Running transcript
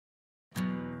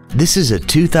This is a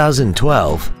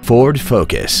 2012 Ford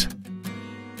Focus.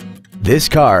 This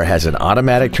car has an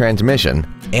automatic transmission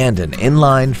and an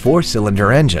inline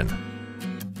 4-cylinder engine.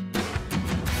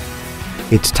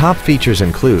 Its top features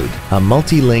include a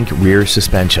multi-link rear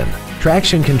suspension,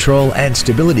 traction control and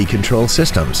stability control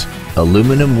systems,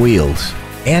 aluminum wheels,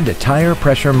 and a tire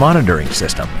pressure monitoring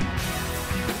system.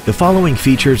 The following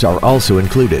features are also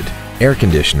included: air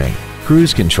conditioning,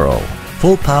 cruise control,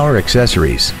 full power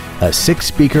accessories, a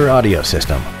 6-speaker audio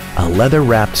system, a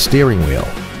leather-wrapped steering wheel,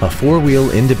 a 4-wheel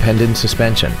independent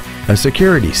suspension, a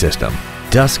security system,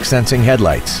 dusk-sensing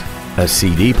headlights, a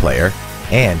CD player,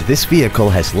 and this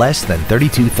vehicle has less than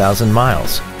 32,000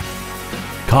 miles.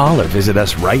 Call or visit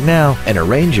us right now and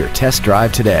arrange your test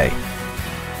drive today.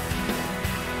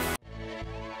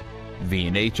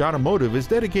 VandH Automotive is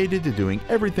dedicated to doing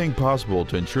everything possible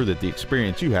to ensure that the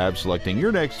experience you have selecting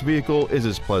your next vehicle is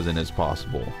as pleasant as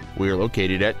possible. We are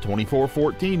located at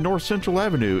 2414 North Central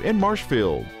Avenue in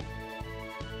Marshfield.